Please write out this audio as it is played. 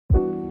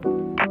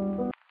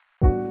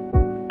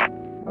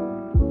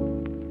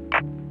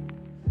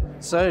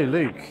So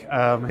Luke,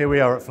 here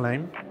we are at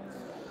Flame.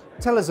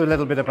 Tell us a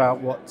little bit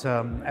about what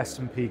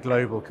S&P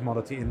Global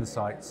Commodity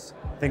Insights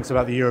thinks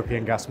about the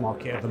European gas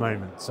market at the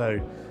moment. So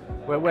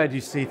where do you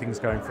see things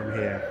going from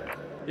here?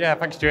 Yeah,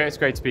 thanks Stuart, it's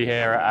great to be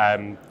here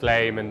at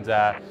Flame, and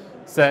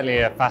certainly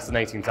a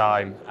fascinating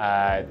time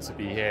to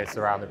be here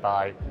surrounded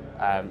by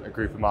a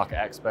group of market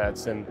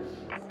experts. And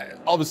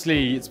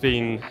obviously it's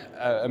been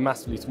a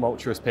massively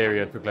tumultuous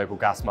period for global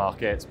gas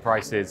markets.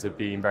 Prices have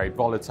been very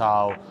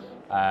volatile,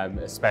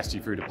 especially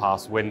through the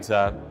past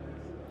winter.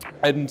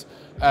 And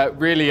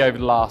really over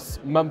the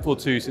last month or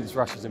two since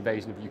Russia's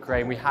invasion of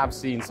Ukraine, we have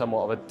seen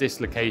somewhat of a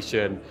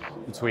dislocation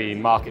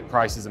between market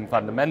prices and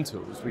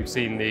fundamentals. We've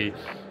seen the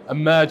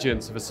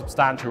emergence of a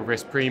substantial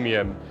risk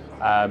premium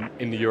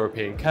in the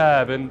European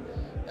curve, and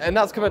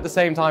that's come at the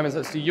same time as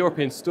actually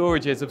European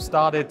storages have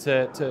started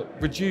to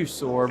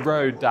reduce or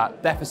erode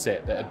that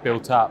deficit that had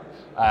built up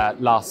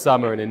last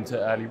summer and into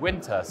early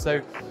winter. So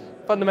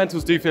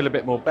fundamentals do feel a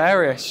bit more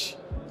bearish,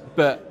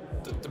 but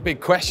the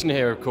big question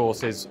here, of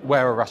course, is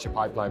where are Russia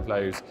pipeline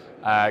flows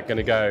going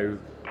to go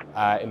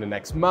in the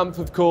next month?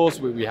 Of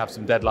course, we have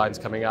some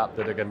deadlines coming up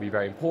that are going to be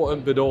very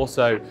important, but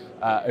also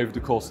over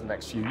the course of the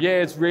next few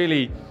years,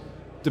 really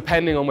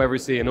depending on whether we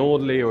see an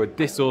orderly or a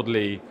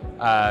disorderly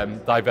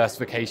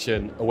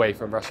diversification away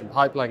from Russian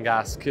pipeline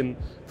gas, can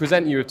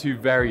present you with two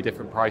very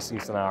different pricing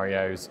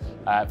scenarios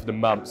for the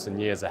months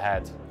and years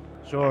ahead.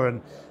 Sure,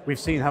 and we've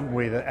seen, haven't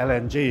we, that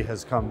LNG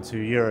has come to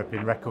Europe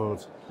in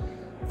record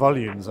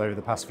volumes over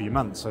the past few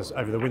months.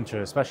 Over the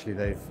winter especially,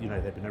 they've been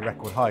at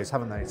record highs,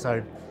 haven't they?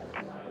 So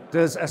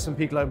does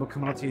S&P Global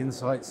Commodity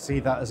Insights see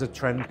that as a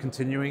trend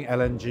continuing,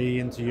 LNG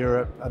into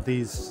Europe at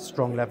these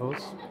strong levels?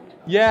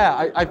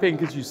 Yeah, I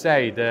think, as you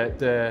say,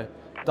 the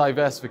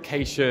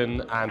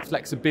diversification and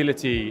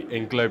flexibility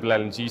in global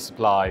LNG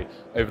supply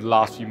over the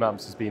last few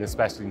months has been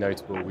especially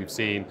notable. We've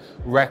seen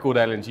record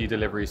LNG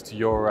deliveries to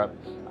Europe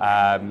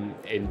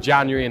in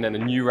January, and then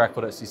a new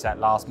record actually set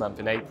last month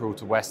in April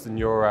to Western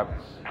Europe.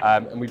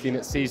 And we've been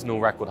at seasonal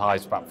record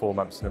highs for about 4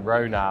 months in a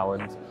row now.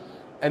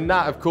 And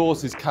that, of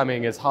course, is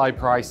coming as high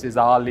prices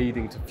are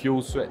leading to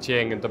fuel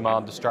switching and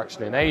demand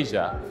destruction in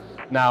Asia.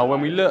 Now,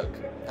 when we look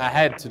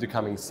ahead to the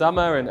coming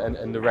summer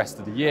and the rest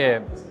of the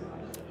year,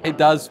 it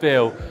does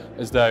feel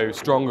as though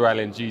stronger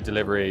LNG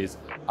deliveries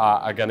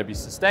are going to be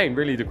sustained.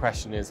 Really, the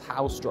question is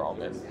how strong.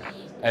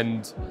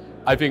 And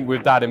I think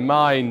with that in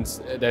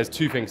mind, there's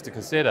two things to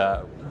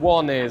consider.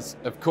 One is,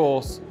 of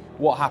course,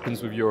 what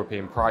happens with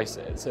European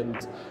prices.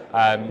 And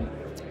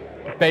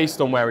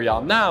based on where we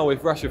are now,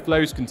 if Russia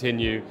flows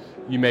continue,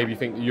 you maybe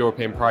think the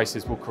European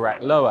prices will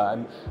correct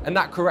lower. And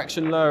that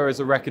correction lower is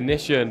a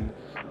recognition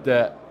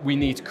that we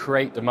need to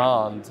create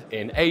demand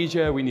in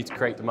Asia, we need to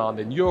create demand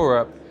in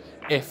Europe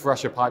if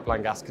Russia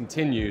pipeline gas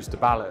continues to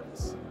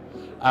balance.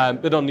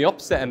 But on the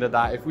opposite end of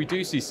that, if we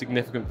do see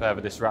significant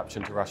further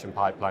disruption to Russian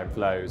pipeline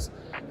flows,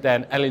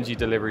 then LNG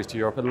deliveries to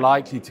Europe are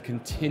likely to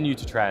continue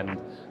to trend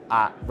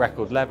at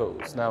record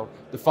levels. Now,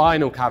 the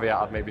final caveat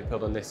I'd maybe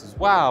put on this as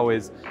well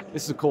is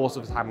this, of course,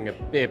 is having a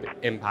big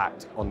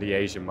impact on the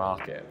Asian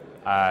market.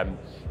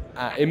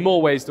 In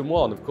more ways than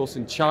one. Of course,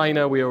 in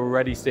China, we are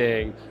already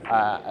seeing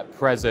at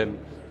present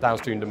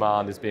downstream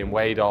demand is being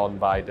weighed on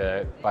by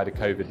the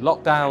COVID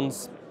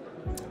lockdowns.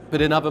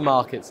 But in other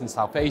markets in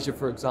South Asia,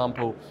 for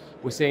example,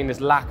 we're seeing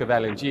this lack of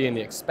LNG and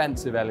the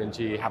expensive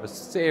LNG have a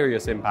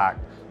serious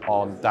impact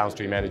on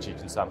downstream energy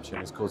consumption.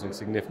 It's causing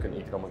significant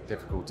economic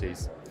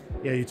difficulties.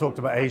 Yeah, you talked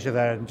about Asia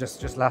there, and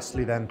just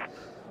lastly then,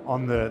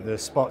 on the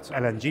spot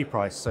LNG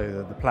price,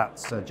 so the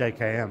Platts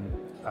JKM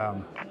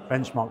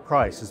benchmark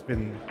price has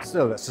been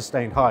still at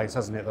sustained highs,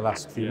 hasn't it, the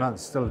last few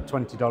months, still at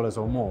 $20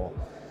 or more.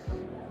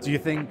 Do you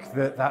think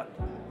that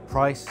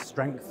price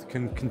strength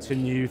can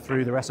continue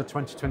through the rest of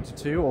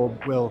 2022, or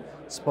will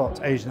spot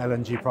Asian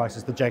LNG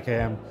prices, the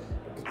JKM,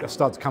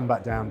 start to come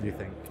back down, do you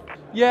think?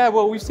 Yeah,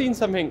 well, we've seen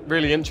something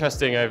really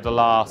interesting over the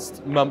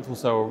last month or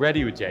so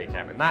already with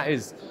JKM, and that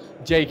is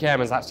JKM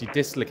has actually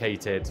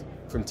dislocated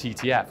from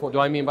TTF. What do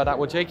I mean by that?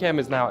 Well, JKM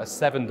is now at a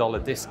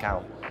 $7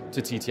 discount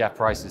to TTF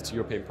prices, to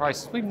European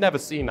prices. We've never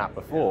seen that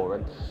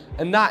before,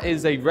 and that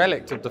is a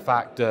relic of the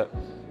fact that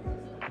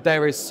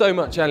there is so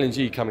much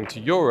LNG coming to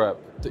Europe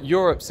that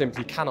Europe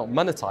simply cannot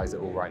monetize it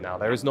all right now.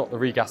 There is not the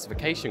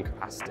regasification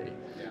capacity.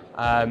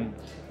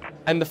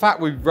 And the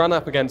fact we've run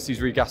up against these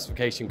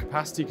regasification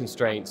capacity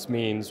constraints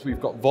means we've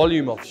got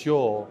volume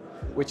offshore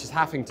which is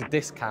having to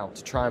discount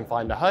to try and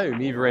find a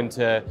home, either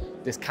into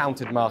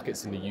discounted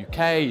markets in the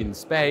UK, in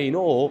Spain,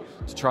 or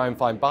to try and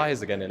find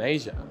buyers again in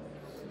Asia.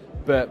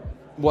 But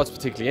what's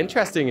particularly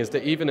interesting is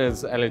that even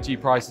as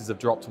LNG prices have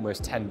dropped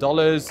almost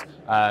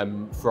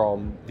 $10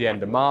 from the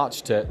end of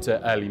March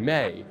to early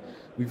May,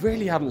 we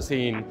really haven't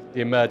seen the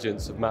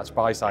emergence of much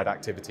buy-side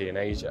activity in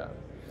Asia.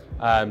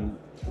 And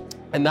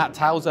that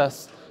tells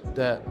us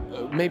that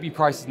maybe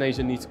prices in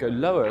Asia need to go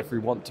lower if we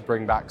want to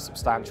bring back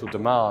substantial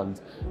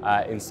demand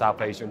in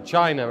South Asia and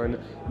China. And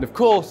of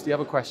course, the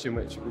other question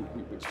which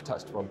we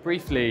touched upon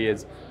briefly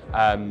is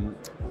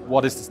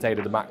what is the state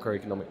of the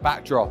macroeconomic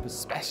backdrop,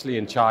 especially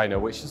in China,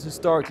 which has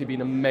historically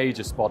been a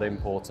major spot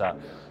importer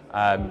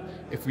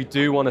If we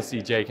do want to see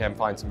JKM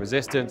find some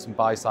resistance and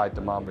buy-side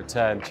demand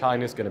return,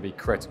 China's going to be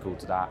critical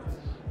to that.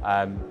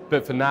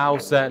 But for now,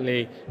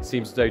 certainly, it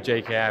seems as though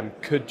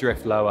JKM could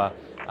drift lower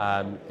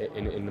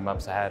in the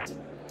months ahead.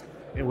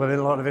 Well,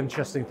 a lot of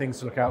interesting things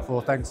to look out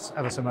for. Thanks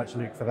ever so much,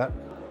 Luke, for that.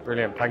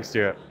 Brilliant. Thanks,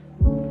 Stuart.